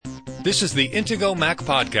This is the Intego Mac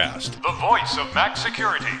Podcast, the voice of Mac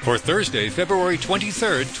security, for Thursday, February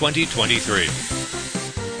 23rd, 2023.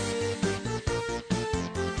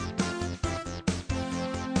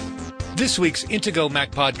 This week's Intego Mac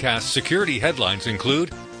Podcast security headlines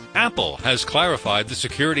include: Apple has clarified the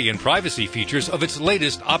security and privacy features of its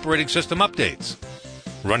latest operating system updates.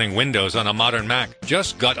 Running Windows on a modern Mac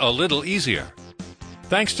just got a little easier.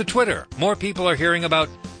 Thanks to Twitter, more people are hearing about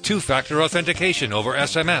two-factor authentication over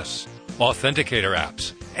SMS, authenticator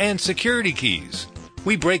apps, and security keys.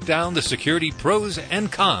 We break down the security pros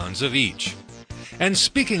and cons of each. And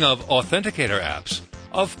speaking of authenticator apps,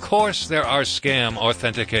 of course there are scam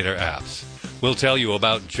authenticator apps. We'll tell you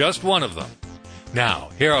about just one of them. Now,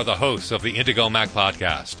 here are the hosts of the Intego Mac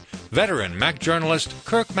Podcast, veteran Mac journalist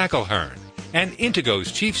Kirk McElhearn and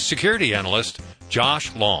Intego's chief security analyst,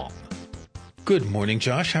 Josh Long. Good morning,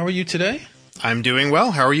 Josh. How are you today? I'm doing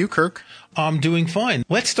well. How are you, Kirk? I'm doing fine.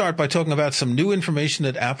 Let's start by talking about some new information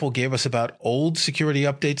that Apple gave us about old security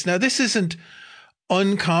updates. Now, this isn't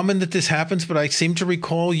uncommon that this happens, but I seem to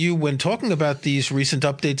recall you, when talking about these recent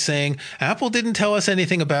updates, saying Apple didn't tell us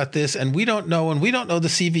anything about this, and we don't know the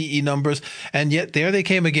CVE numbers, and yet there they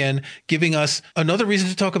came again, giving us another reason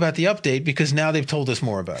to talk about the update, because now they've told us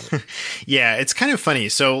more about it. Yeah, it's kind of funny.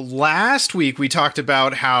 So last week we talked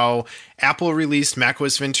about how Apple released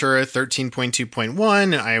macOS Ventura 13.2.1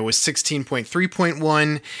 and iOS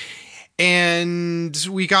 16.3.1. And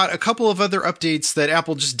we got a couple of other updates that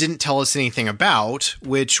Apple just didn't tell us anything about,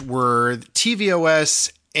 which were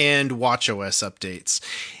tvOS and watchOS updates.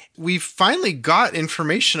 We finally got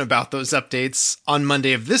information about those updates on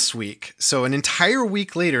Monday of this week. So an entire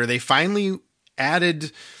week later, they finally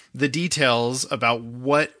added the details about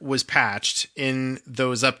what was patched in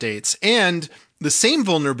those updates. And the same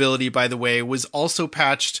vulnerability, by the way, was also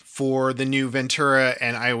patched for the new Ventura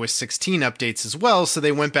and iOS 16 updates as well. So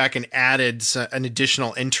they went back and added an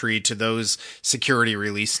additional entry to those security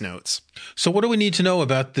release notes. So what do we need to know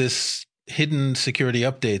about this hidden security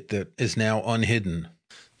update that is now unhidden?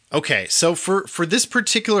 Okay, so for this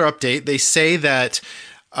particular update, they say that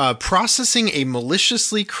processing a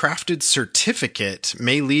maliciously crafted certificate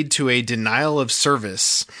may lead to a denial of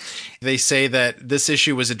service. They say that this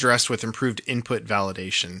issue was addressed with improved input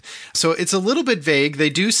validation. So it's a little bit vague. They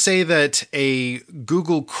do say that a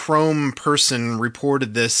Google Chrome person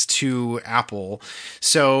reported this to Apple.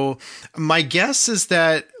 So my guess is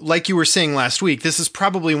that, like you were saying last week, this is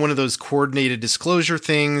probably one of those coordinated disclosure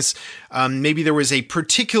things. Maybe there was a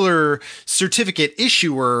particular certificate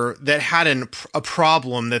issuer that had a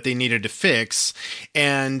problem that they needed to fix.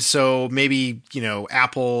 And so maybe,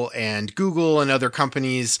 Apple and Google and other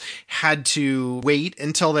companies had to wait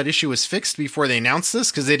until that issue was fixed before they announced this,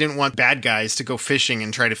 because they didn't want bad guys to go fishing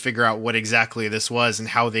and try to figure out what exactly this was and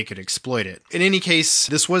how they could exploit it. In any case,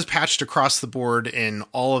 this was patched across the board in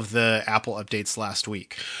all of the Apple updates last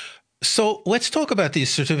week. So let's talk about these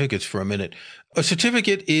certificates for a minute. A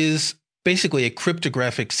certificate is basically a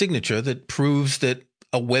cryptographic signature that proves that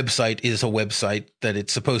a website is a website that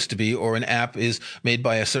it's supposed to be, or an app is made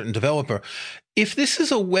by a certain developer. If this is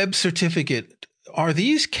a web certificate, are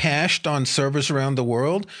these cached on servers around the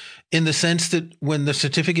world, in the sense that when the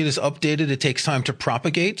certificate is updated, it takes time to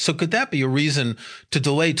propagate? So could that be a reason to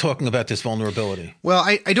delay talking about this vulnerability? Well,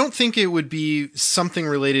 I don't think it would be something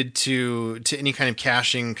related to any kind of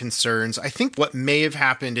caching concerns. I think what may have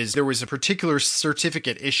happened is there was a particular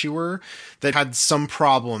certificate issuer that had some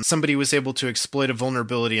problem. Somebody was able to exploit a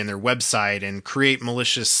vulnerability in their website and create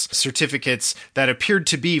malicious certificates that appeared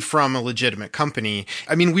to be from a legitimate company.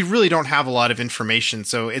 I mean, we really don't have a lot of information,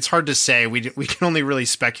 so it's hard to say. We can only really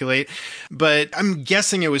speculate. But I'm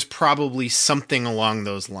guessing it was probably something along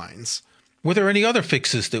those lines. Were there any other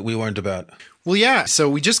fixes that we learned about? Well, yeah. So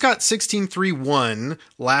we just got 16.3.1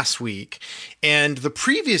 last week, and the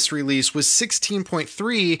previous release was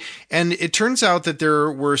 16.3, and it turns out that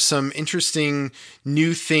there were some interesting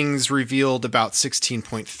new things revealed about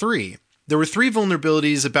 16.3. There were 3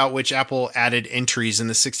 vulnerabilities about which Apple added entries in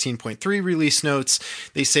the 16.3 release notes.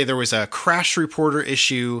 They say there was a crash reporter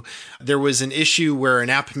issue. There was an issue where an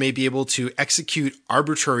app may be able to execute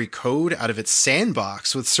arbitrary code out of its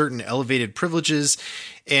sandbox with certain elevated privileges.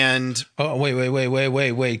 And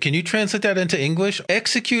wait. Can you translate that into English?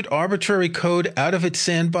 Execute arbitrary code out of its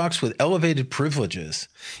sandbox with elevated privileges.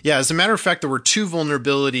 Yeah, as a matter of fact, there were 2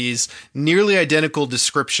 vulnerabilities, nearly identical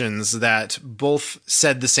descriptions that both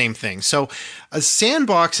said the same thing. So a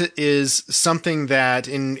sandbox is something that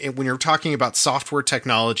when you're talking about software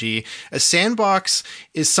technology, a sandbox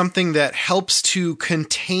is something that helps to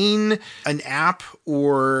contain an app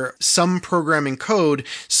or some programming code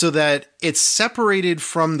so that it's separated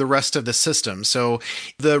from the rest of the system. So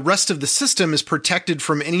the rest of the system is protected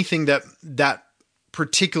from anything that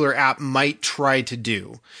particular app might try to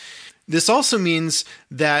do. This also means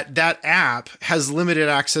that app has limited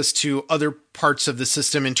access to other parts of the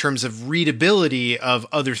system in terms of readability of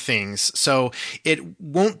other things. So it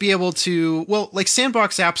won't be able to, like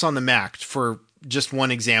Sandbox apps on the Mac, for just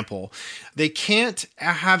one example, they can't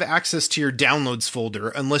have access to your downloads folder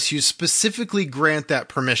unless you specifically grant that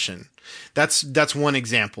permission. That's one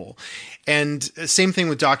example. And same thing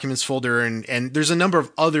with documents folder. And there's a number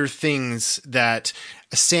of other things that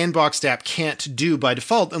a sandboxed app can't do by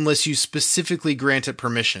default unless you specifically grant it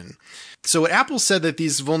permission. So what Apple said that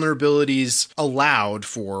these vulnerabilities allowed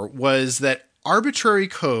for was that arbitrary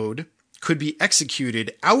code could be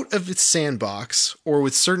executed out of its sandbox or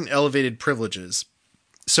with certain elevated privileges.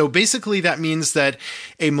 So basically that means that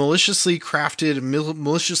a maliciously crafted,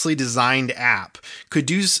 maliciously designed app could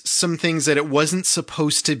do some things that it wasn't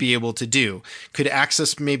supposed to be able to do. Could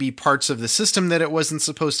access maybe parts of the system that it wasn't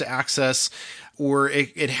supposed to access, or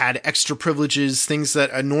it had extra privileges, things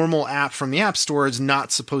that a normal app from the App Store is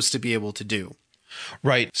not supposed to be able to do.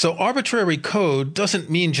 Right. So arbitrary code doesn't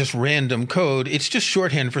mean just random code. It's just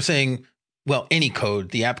shorthand for saying, well, any code.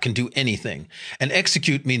 The app can do anything. And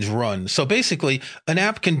execute means run. So basically, an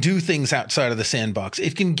app can do things outside of the sandbox.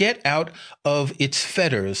 It can get out of its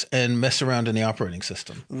fetters and mess around in the operating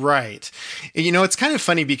system. Right. You know, it's kind of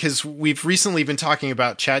funny because we've recently been talking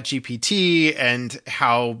about ChatGPT and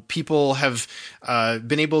how people have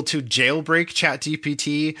been able to jailbreak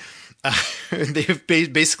ChatGPT.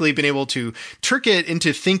 They've basically been able to trick it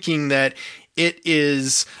into thinking that it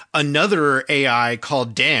is another AI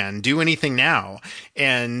called Dan. Do anything now.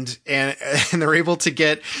 And they're able to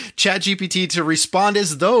get ChatGPT to respond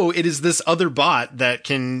as though it is this other bot that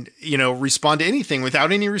can, respond to anything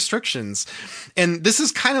without any restrictions. And this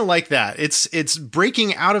is kind of like that. It's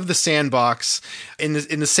breaking out of the sandbox in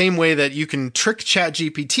the same way that you can trick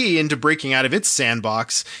ChatGPT into breaking out of its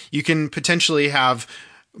sandbox. You can potentially have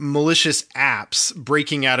malicious apps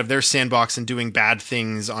breaking out of their sandbox and doing bad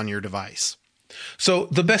things on your device. So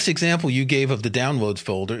the best example you gave of the downloads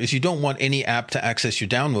folder is you don't want any app to access your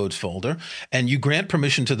downloads folder, and you grant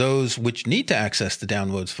permission to those which need to access the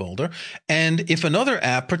downloads folder. And if another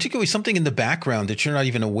app, particularly something in the background that you're not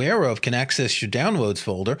even aware of, can access your downloads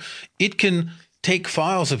folder, it can take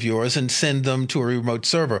files of yours and send them to a remote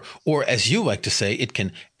server. Or as you like to say, it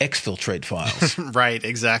can exfiltrate files. Right,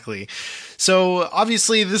 exactly. So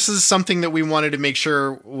obviously this is something that we wanted to make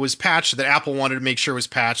sure was patched, that Apple wanted to make sure was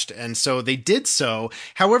patched. And so they did so.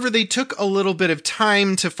 However, they took a little bit of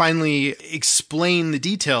time to finally explain the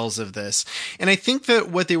details of this. And I think that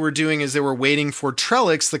what they were doing is they were waiting for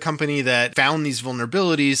Trellix, the company that found these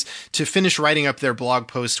vulnerabilities, to finish writing up their blog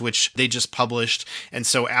post, which they just published. And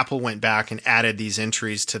so Apple went back and added these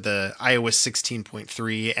entries to the iOS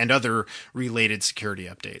 16.3 and other related security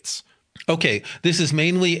updates. Okay, this is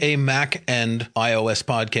mainly a Mac and iOS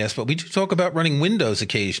podcast, but we do talk about running Windows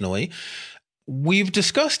occasionally. We've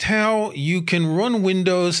discussed how you can run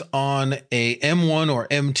Windows on a M1 or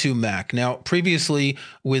M2 Mac. Now, previously,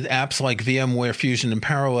 with apps like VMware Fusion and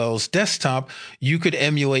Parallels Desktop, you could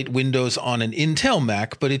emulate Windows on an Intel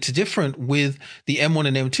Mac, but it's different with the M1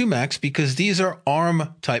 and M2 Macs because these are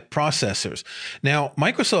ARM-type processors. Now,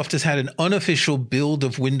 Microsoft has had an unofficial build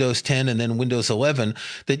of Windows 10 and then Windows 11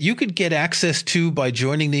 that you could get access to by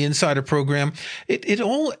joining the Insider program. It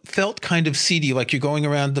all felt kind of seedy, like you're going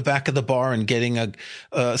around the back of the bar and getting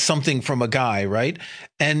something from a guy, right?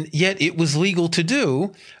 And yet it was legal to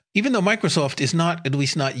do, even though Microsoft is not, at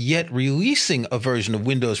least not yet, releasing a version of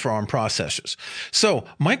Windows for ARM processors. So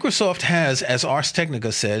Microsoft has, as Ars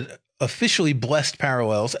Technica said, officially blessed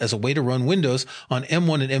Parallels as a way to run Windows on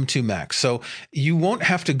M1 and M2 Macs. So you won't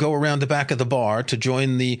have to go around the back of the bar to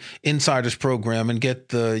join the Insiders program and get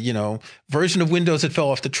the, version of Windows that fell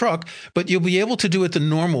off the truck, but you'll be able to do it the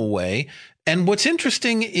normal way. And what's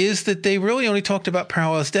interesting is that they really only talked about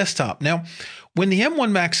Parallels Desktop. Now, when the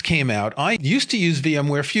M1 Macs came out, I used to use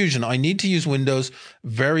VMware Fusion. I need to use Windows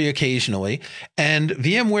very occasionally. And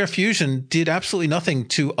VMware Fusion did absolutely nothing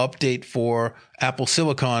to update for Apple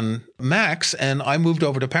Silicon Macs. And I moved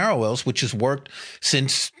over to Parallels, which has worked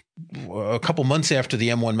since a couple months after the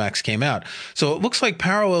M1 Macs came out. So it looks like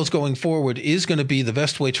Parallels going forward is going to be the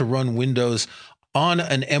best way to run Windows on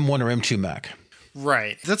an M1 or M2 Mac.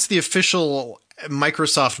 Right. That's the official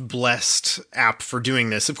Microsoft blessed app for doing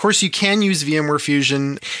this. Of course, you can use VMware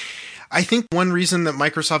Fusion. I think one reason that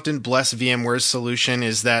Microsoft didn't bless VMware's solution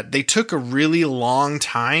is that they took a really long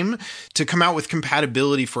time to come out with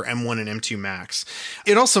compatibility for M1 and M2 Macs.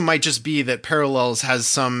 It also might just be that Parallels has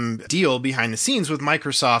some deal behind the scenes with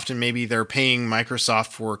Microsoft, and maybe they're paying Microsoft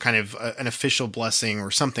for kind of an official blessing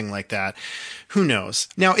or something like that. Who knows?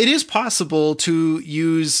 Now, it is possible to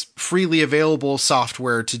use freely available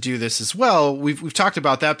software to do this as well. We've talked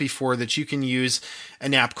about that before, that you can use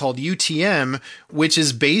an app called UTM, which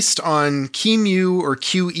is based on QEMU or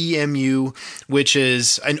QEMU, which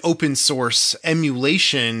is an open source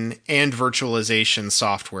emulation and virtualization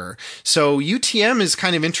software. So UTM is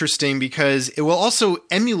kind of interesting because it will also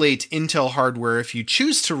emulate Intel hardware if you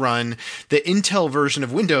choose to run the Intel version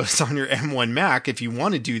of Windows on your M1 Mac. If you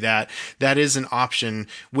want to do that, that is an option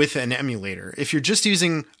with an emulator. If you're just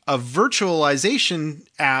using a virtualization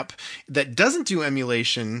app that doesn't do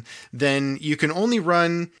emulation, then you can only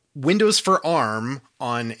run Windows for ARM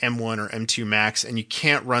on M1 or M2 Macs, and you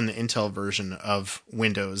can't run the Intel version of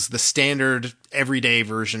Windows, the standard everyday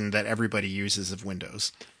version that everybody uses of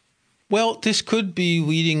Windows. Well, this could be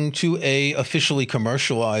leading to a officially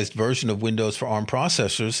commercialized version of Windows for ARM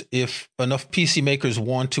processors if enough PC makers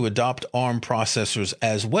want to adopt ARM processors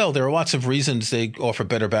as well. There are lots of reasons they offer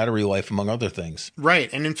better battery life, among other things.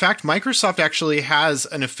 Right. And in fact, Microsoft actually has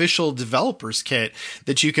an official developer's kit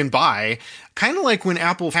that you can buy, kind of like when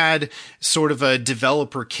Apple had sort of a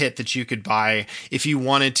developer kit that you could buy if you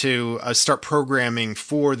wanted to start programming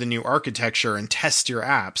for the new architecture and test your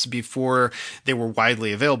apps before they were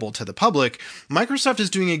widely available to the public. Microsoft is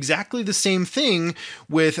doing exactly the same thing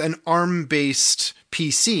with an ARM-based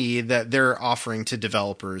PC that they're offering to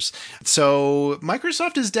developers. So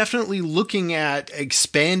Microsoft is definitely looking at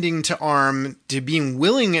expanding to ARM, to being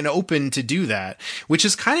willing and open to do that, which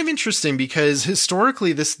is kind of interesting because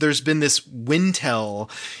historically there's been this Wintel,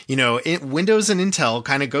 Windows and Intel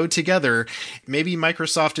kind of go together. Maybe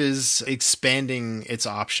Microsoft is expanding its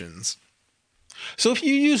options. So if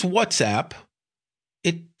you use WhatsApp,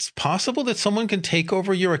 it's possible that someone can take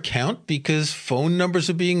over your account because phone numbers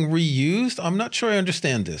are being reused. I'm not sure I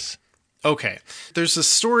understand this. Okay. There's a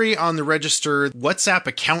story on the Register, WhatsApp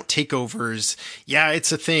account takeovers. Yeah,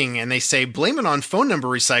 it's a thing. And they say, blame it on phone number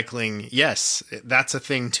recycling. Yes, that's a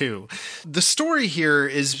thing too. The story here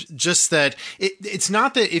is just that it's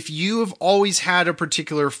not that if you have always had a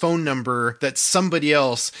particular phone number that somebody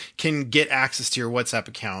else can get access to your WhatsApp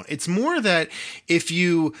account. It's more that if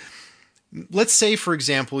you... Let's say, for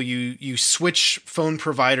example, you switch phone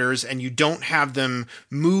providers and you don't have them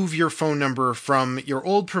move your phone number from your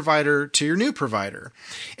old provider to your new provider.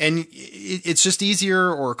 And it's just easier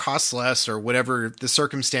or costs less or whatever the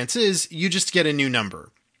circumstance is, you just get a new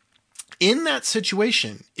number. In that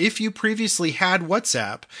situation, if you previously had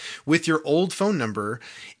WhatsApp with your old phone number,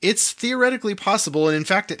 it's theoretically possible, and in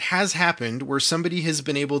fact it has happened, where somebody has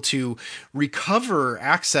been able to recover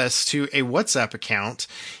access to a WhatsApp account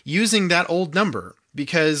using that old number.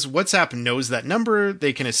 Because WhatsApp knows that number,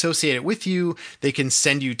 they can associate it with you, they can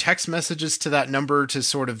send you text messages to that number to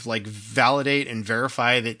sort of like validate and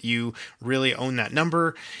verify that you really own that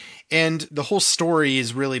number. And the whole story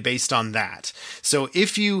is really based on that. So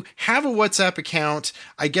if you have a WhatsApp account,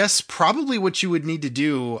 I guess probably what you would need to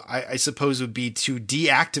do, I suppose, would be to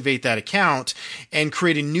deactivate that account and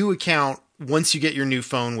create a new account once you get your new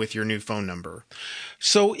phone with your new phone number.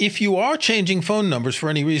 So if you are changing phone numbers for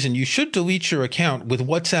any reason, you should delete your account with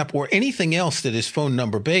WhatsApp or anything else that is phone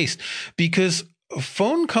number based, because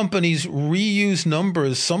phone companies reuse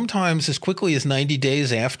numbers sometimes as quickly as 90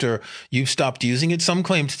 days after you've stopped using it. Some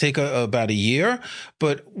claim to take about a year.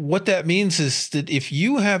 But what that means is that if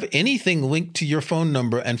you have anything linked to your phone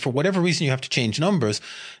number and for whatever reason you have to change numbers,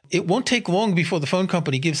 it won't take long before the phone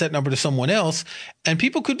company gives that number to someone else. And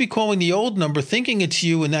people could be calling the old number thinking it's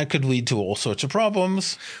you, and that could lead to all sorts of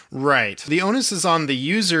problems. Right. The onus is on the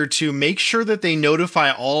user to make sure that they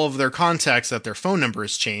notify all of their contacts that their phone number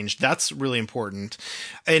has changed. That's really important.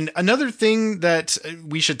 And another thing that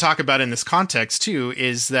we should talk about in this context too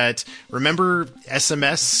is that, remember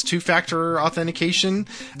SMS two-factor authentication?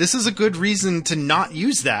 This is a good reason to not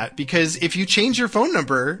use that, because if you change your phone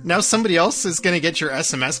number, now somebody else is going to get your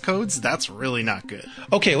SMS codes. That's really not good.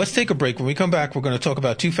 Okay, let's take a break. When we come back, we're going to talk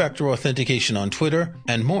about two-factor authentication on Twitter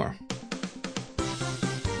and more.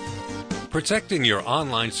 Protecting your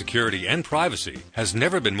online security and privacy has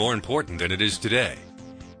never been more important than it is today.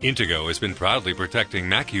 Intego has been proudly protecting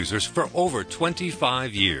Mac users for over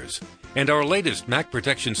 25 years, and our latest Mac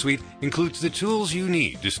Protection Suite includes the tools you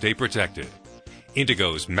need to stay protected.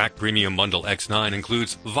 Intego's Mac Premium Bundle X9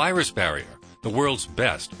 includes Virus Barrier, the world's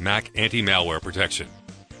best Mac anti-malware protection;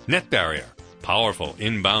 Net Barrier, powerful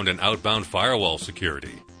inbound and outbound firewall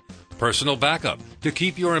security; personal backup to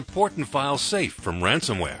keep your important files safe from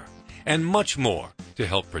ransomware, and much more to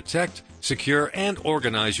help protect, secure, and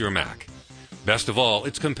organize your Mac. Best of all,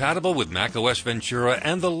 it's compatible with macOS Ventura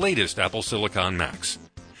and the latest Apple Silicon Macs.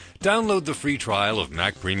 Download the free trial of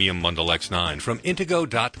Mac Premium Bundle X9 from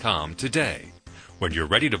Intego.com today. When you're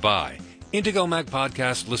ready to buy, Intego Mac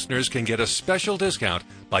Podcast listeners can get a special discount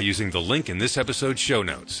by using the link in this episode's show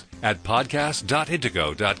notes at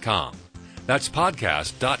podcast.intego.com. That's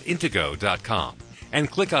podcast.intego.com. And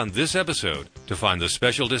click on this episode to find the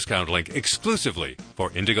special discount link exclusively for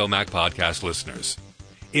Intego Mac Podcast listeners.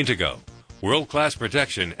 Intego, world-class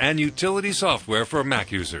protection and utility software for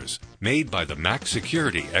Mac users, made by the Mac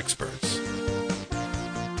security experts.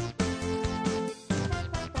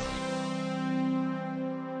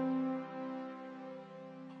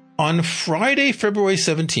 On Friday, February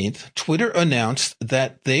 17th, Twitter announced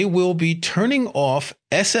that they will be turning off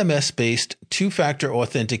SMS-based two-factor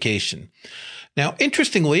authentication. Now,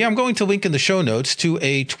 interestingly, I'm going to link in the show notes to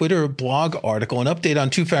a Twitter blog article, an update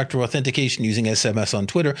on two-factor authentication using SMS on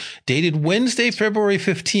Twitter, dated Wednesday, February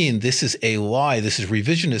 15. This is a lie. This is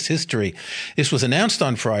revisionist history. This was announced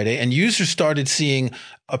on Friday, and users started seeing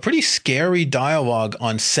a pretty scary dialogue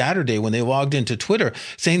on Saturday when they logged into Twitter,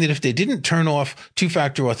 saying that if they didn't turn off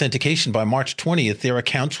two-factor authentication by March 20th, their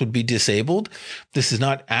accounts would be disabled. This is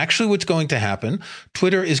not actually what's going to happen.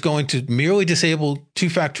 Twitter is going to merely disable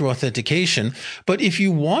two-factor authentication. But if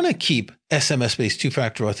you want to keep SMS-based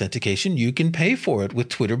two-factor authentication, you can pay for it with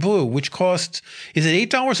Twitter Blue, which costs, is it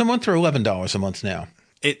 $8 a month or $11 a month now?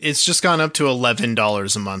 It's just gone up to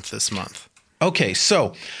 $11 a month this month. Okay,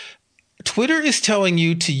 so Twitter is telling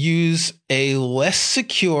you to use a less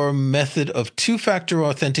secure method of two-factor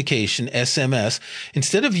authentication, SMS,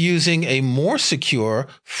 instead of using a more secure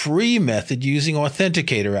free method using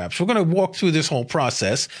authenticator apps. We're going to walk through this whole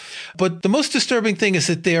process. But the most disturbing thing is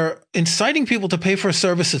that they're inciting people to pay for a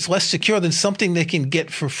service that's less secure than something they can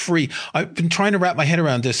get for free. I've been trying to wrap my head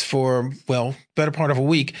around this for, better part of a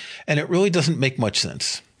week, and it really doesn't make much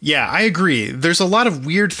sense. Yeah, I agree. There's a lot of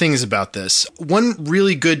weird things about this. One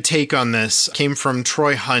really good take on this came from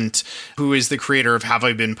Troy Hunt, who is the creator of Have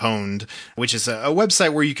I Been Pwned, which is a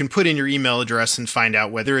website where you can put in your email address and find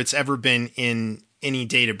out whether it's ever been in any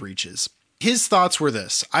data breaches. His thoughts were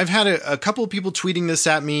this. I've had a couple of people tweeting this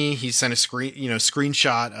at me. He sent a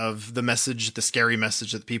screenshot of the message, the scary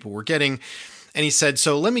message that people were getting. And he said,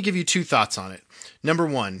 so let me give you two thoughts on it. Number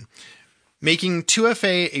one, making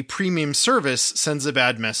 2FA a premium service sends a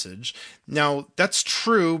bad message. Now, that's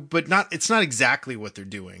true, but it's not exactly what they're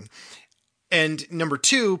doing. And number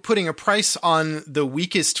two, putting a price on the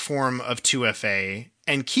weakest form of 2FA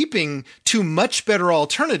and keeping two much better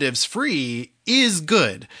alternatives free is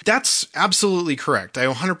good. That's absolutely correct.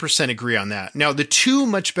 I 100% agree on that. Now, the two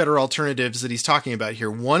much better alternatives that he's talking about here,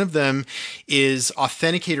 one of them is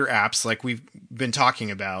authenticator apps like we've been talking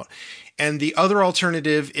about. And the other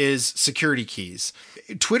alternative is security keys.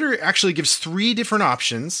 Twitter actually gives three different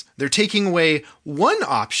options. They're taking away one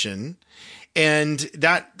option, and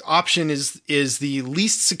that option is the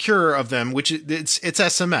least secure of them, which it's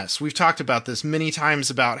SMS. We've talked about this many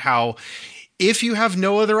times about how if you have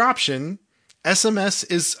no other option, SMS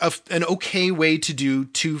is an okay way to do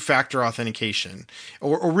two-factor authentication.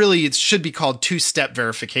 Or really, it should be called two-step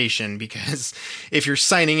verification, because if you're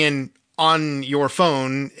signing in on your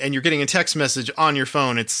phone and you're getting a text message on your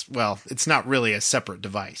phone, it's not really a separate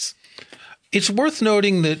device. It's worth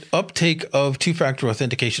noting that uptake of two-factor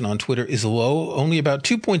authentication on Twitter is low. Only about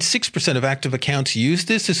 2.6% of active accounts use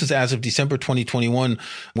this. This is as of December 2021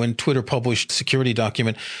 when Twitter published a security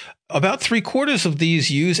document. About 3/4 of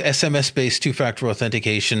these use SMS-based two-factor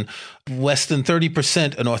authentication, less than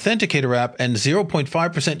 30% an authenticator app, and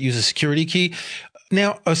 0.5% use a security key.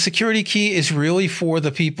 Now, a security key is really for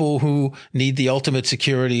the people who need the ultimate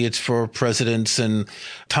security. It's for presidents and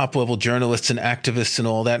top-level journalists and activists and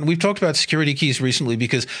all that. And we've talked about security keys recently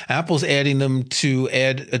because Apple's adding them to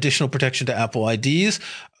add additional protection to Apple IDs.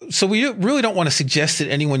 So we really don't want to suggest that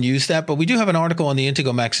anyone use that, but we do have an article on the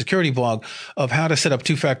Intego Mac security blog of how to set up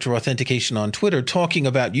two-factor authentication on Twitter, talking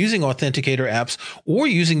about using authenticator apps or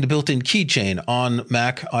using the built-in keychain on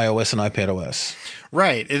Mac, iOS, and iPadOS.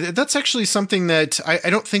 Right. That's actually something that I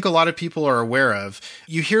don't think a lot of people are aware of.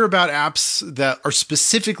 You hear about apps that are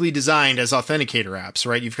specifically designed as authenticator apps,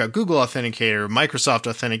 right? You've got Google Authenticator, Microsoft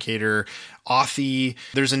Authenticator, Authy.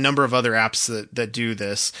 There's a number of other apps that do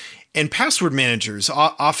this. And password managers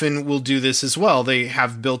often will do this as well. They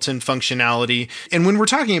have built-in functionality. And when we're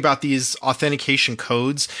talking about these authentication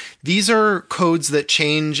codes, these are codes that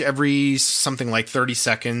change every something like 30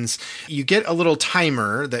 seconds. You get a little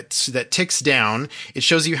timer that ticks down. It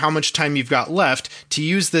shows you how much time you've got left to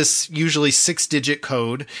use this usually 6-digit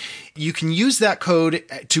code. You can use that code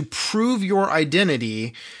to prove your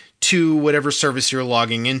identity to whatever service you're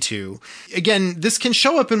logging into. Again, this can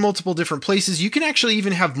show up in multiple different places. You can actually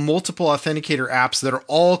even have multiple authenticator apps that are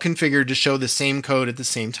all configured to show the same code at the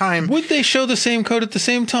same time. Would they show the same code at the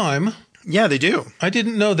same time? Yeah, they do. I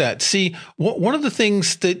didn't know that. See, one of the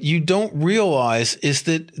things that you don't realize is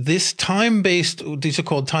that this these are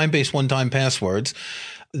called time-based one-time passwords.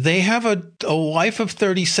 They have a life of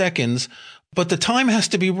 30 seconds, but the time has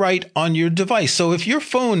to be right on your device. So if your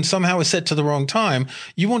phone somehow is set to the wrong time,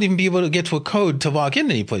 you won't even be able to get to a code to log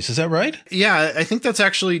in any place. Is that right? Yeah, I think that's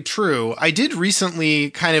actually true. I did recently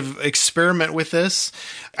kind of experiment with this.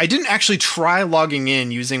 I didn't actually try logging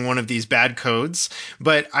in using one of these bad codes,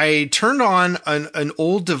 but I turned on an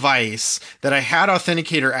old device that I had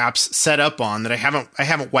authenticator apps set up on that I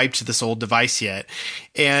haven't wiped this old device yet.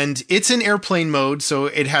 And it's in airplane mode, so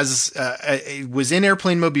it was in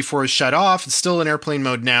airplane mode before it was shut off. It's still in airplane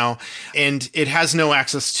mode now, and it has no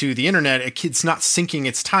access to the internet. It's not syncing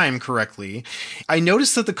its time correctly. I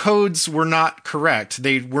noticed that the codes were not correct.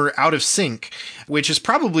 They were out of sync, which is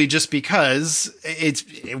probably just because it's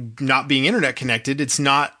not being internet connected. It's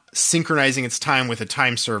not synchronizing its time with a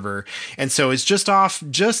time server. And so it's just off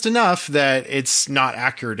just enough that it's not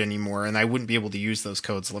accurate anymore. And I wouldn't be able to use those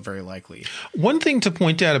codes very likely. One thing to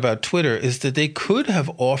point out about Twitter is that they could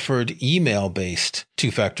have offered email-based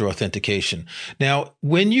two-factor authentication. Now,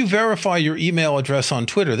 when you verify your email address on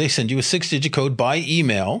Twitter, they send you a 6-digit code by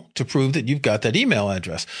email to prove that you've got that email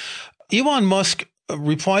address. Elon Musk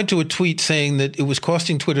replied to a tweet saying that it was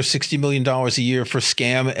costing Twitter $60 million a year for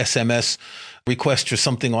scam SMS requests or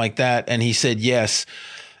something like that. And he said, yes.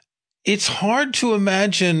 It's hard to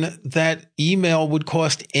imagine that email would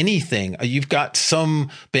cost anything. You've got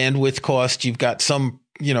some bandwidth cost. You've got some,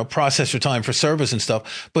 processor time for servers and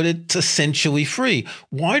stuff, but it's essentially free.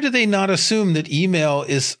 Why do they not assume that email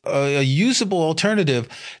is a usable alternative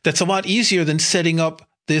that's a lot easier than setting up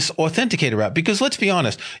this authenticator app? Because let's be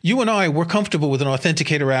honest, you and I, we're comfortable with an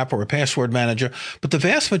authenticator app or a password manager, but the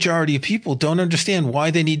vast majority of people don't understand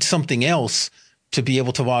why they need something else to be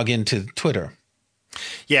able to log into Twitter.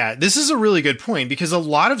 Yeah, this is a really good point because a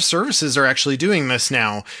lot of services are actually doing this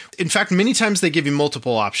now. In fact, many times they give you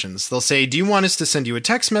multiple options. They'll say, do you want us to send you a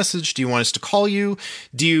text message? Do you want us to call you?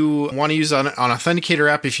 Do you want to use an authenticator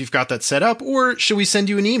app if you've got that set up? Or should we send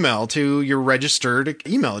you an email to your registered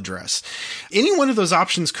email address? Any one of those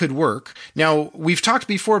options could work. Now, we've talked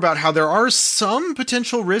before about how there are some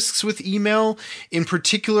potential risks with email, in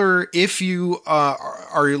particular if you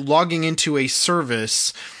are logging into a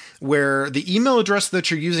service where the email address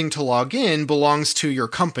that you're using to log in belongs to your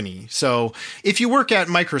company. So if you work at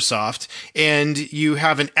Microsoft and you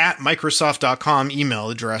have an @Microsoft.com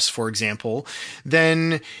email address, for example,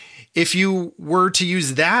 then if you were to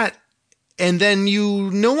use that and then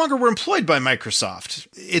you no longer were employed by Microsoft,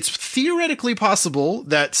 it's theoretically possible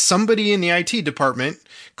that somebody in the IT department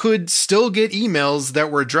could still get emails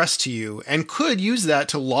that were addressed to you and could use that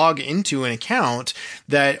to log into an account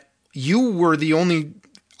that you were the only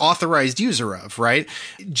authorized user of, right?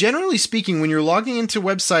 Generally speaking, when you're logging into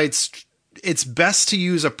websites, it's best to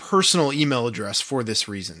use a personal email address for this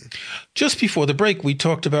reason. Just before the break, we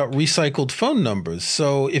talked about recycled phone numbers.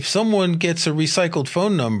 So if someone gets a recycled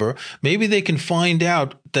phone number, maybe they can find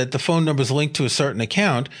out that the phone number is linked to a certain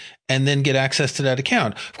account and then get access to that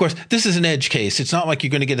account. Of course, this is an edge case. It's not like you're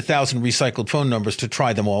going to get 1,000 recycled phone numbers to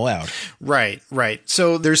try them all out. Right.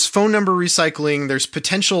 So there's phone number recycling. There's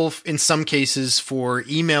potential in some cases for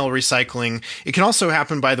email recycling. It can also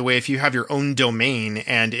happen, by the way, if you have your own domain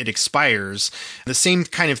and it expires. The same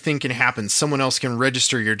kind of thing can happen. Someone else can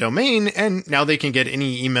register your domain and now they can get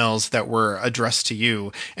any emails that were addressed to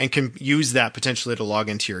you and can use that potentially to log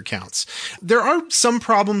into your accounts. There are some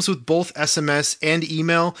problems with both SMS and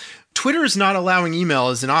email. Twitter is not allowing email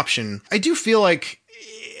as an option. I do feel like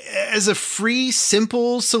as a free,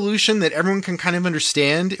 simple solution that everyone can kind of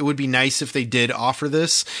understand, it would be nice if they did offer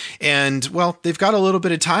this. And, well, they've got a little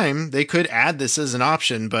bit of time. They could add this as an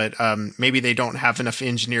option, but maybe they don't have enough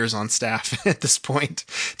engineers on staff at this point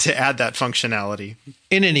to add that functionality.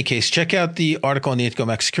 In any case, check out the article on the 8to Go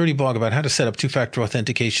Mac Security blog about how to set up two-factor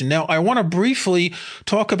authentication. Now, I want to briefly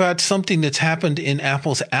talk about something that's happened in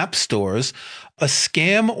Apple's app stores. A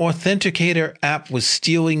scam authenticator app was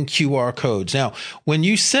stealing QR codes. Now, when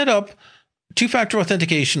you set up two-factor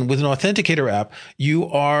authentication with an authenticator app, you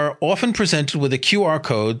are often presented with a QR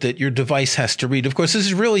code that your device has to read. Of course, this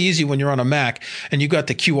is really easy when you're on a Mac and you've got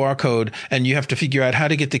the QR code and you have to figure out how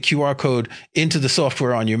to get the QR code into the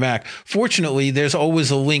software on your Mac. Fortunately, there's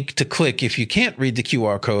always a link to click if you can't read the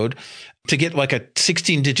QR code to get like a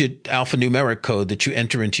 16-digit alphanumeric code that you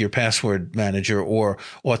enter into your password manager or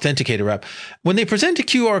authenticator app. When they present a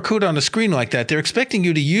QR code on a screen like that, they're expecting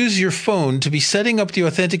you to use your phone to be setting up the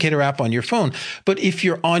authenticator app on your phone. But if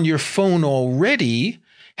you're on your phone already,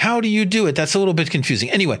 how do you do it? That's a little bit confusing.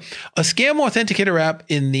 Anyway, a scam authenticator app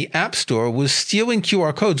in the App Store was stealing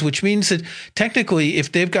QR codes, which means that technically,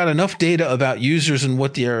 if they've got enough data about users and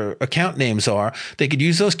what their account names are, they could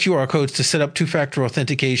use those QR codes to set up two-factor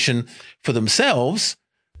authentication for themselves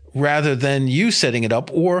rather than you setting it up.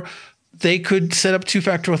 Or they could set up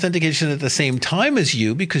two-factor authentication at the same time as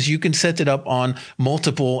you because you can set it up on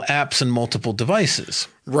multiple apps and multiple devices.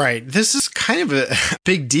 Right. This is kind of a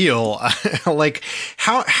big deal. Like,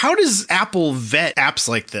 how does Apple vet apps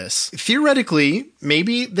like this? Theoretically,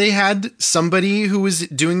 maybe they had somebody who was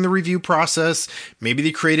doing the review process. Maybe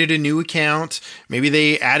they created a new account. Maybe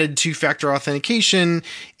they added two-factor authentication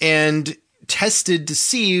and tested to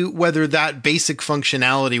see whether that basic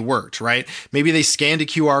functionality worked, right? Maybe they scanned a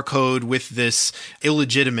QR code with this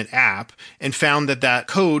illegitimate app and found that that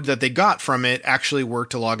code that they got from it actually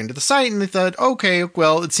worked to log into the site. And they thought, okay,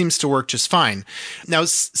 well, it seems to work just fine. Now,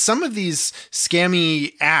 some of these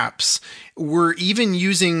scammy apps were even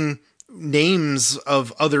using names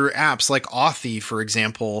of other apps like Authy, for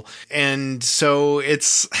example. And so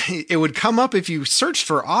it would come up if you searched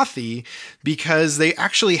for Authy because they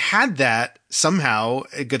actually had that somehow.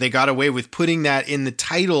 They got away with putting that in the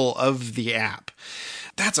title of the app.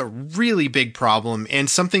 That's a really big problem and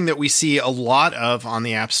something that we see a lot of on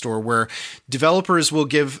the App Store, where developers will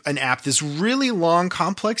give an app this really long,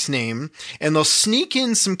 complex name, and they'll sneak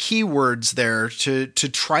in some keywords there to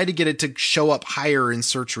try to get it to show up higher in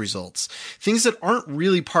search results. Things that aren't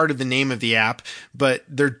really part of the name of the app, but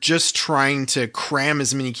they're just trying to cram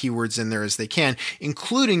as many keywords in there as they can,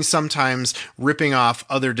 including sometimes ripping off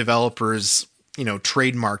other developers',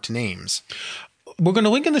 trademarked names. We're going to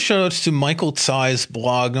link in the show notes to Michael Tsai's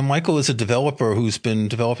blog. Now, Michael is a developer who's been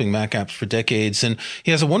developing Mac apps for decades, and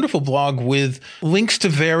he has a wonderful blog with links to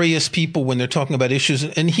various people when they're talking about issues.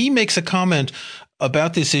 And he makes a comment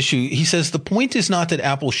about this issue. He says the point is not that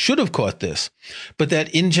Apple should have caught this, but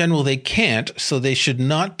that in general they can't, so they should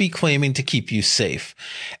not be claiming to keep you safe.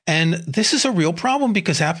 And this is a real problem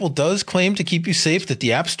because Apple does claim to keep you safe, that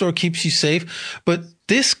the App Store keeps you safe, but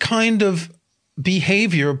this kind of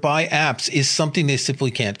behavior by apps is something they simply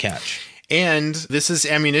can't catch. And this is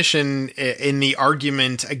ammunition in the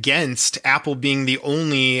argument against Apple being the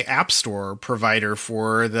only App Store provider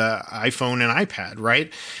for the iPhone and iPad,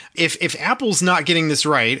 right? If Apple's not getting this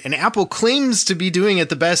right, and Apple claims to be doing it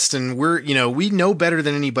the best, and we know better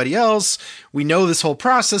than anybody else, we know this whole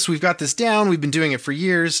process, we've got this down, we've been doing it for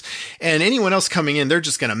years, and anyone else coming in, they're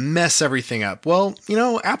just going to mess everything up. Well,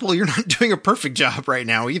 Apple, you're not doing a perfect job right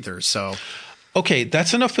now either, so... Okay,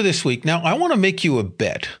 that's enough for this week. Now, I want to make you a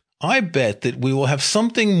bet. I bet that we will have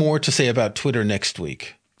something more to say about Twitter next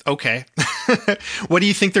week. Okay. What do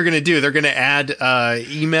you think they're going to do? They're going to add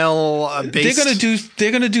email-based...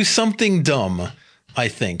 They're going to do something dumb, I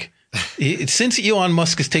think. Since Elon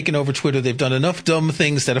Musk has taken over Twitter, they've done enough dumb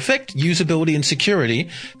things that affect usability and security,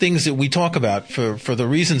 things that we talk about for the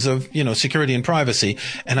reasons of, security and privacy.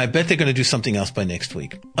 And I bet they're going to do something else by next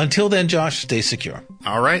week. Until then, Josh, stay secure.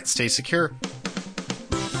 All right, stay secure.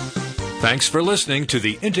 Thanks for listening to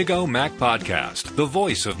the Intego Mac Podcast, the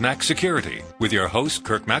voice of Mac security, with your hosts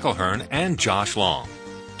Kirk McElhearn and Josh Long.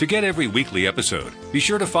 To get every weekly episode, be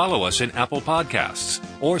sure to follow us in Apple Podcasts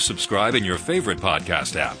or subscribe in your favorite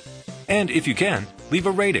podcast app. And if you can, leave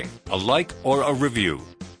a rating, a like, or a review.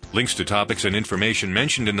 Links to topics and information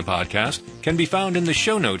mentioned in the podcast can be found in the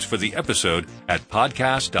show notes for the episode at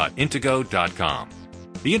podcast.intego.com.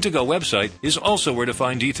 The Intego website is also where to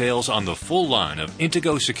find details on the full line of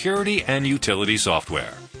Intego security and utility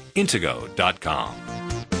software. Intego.com.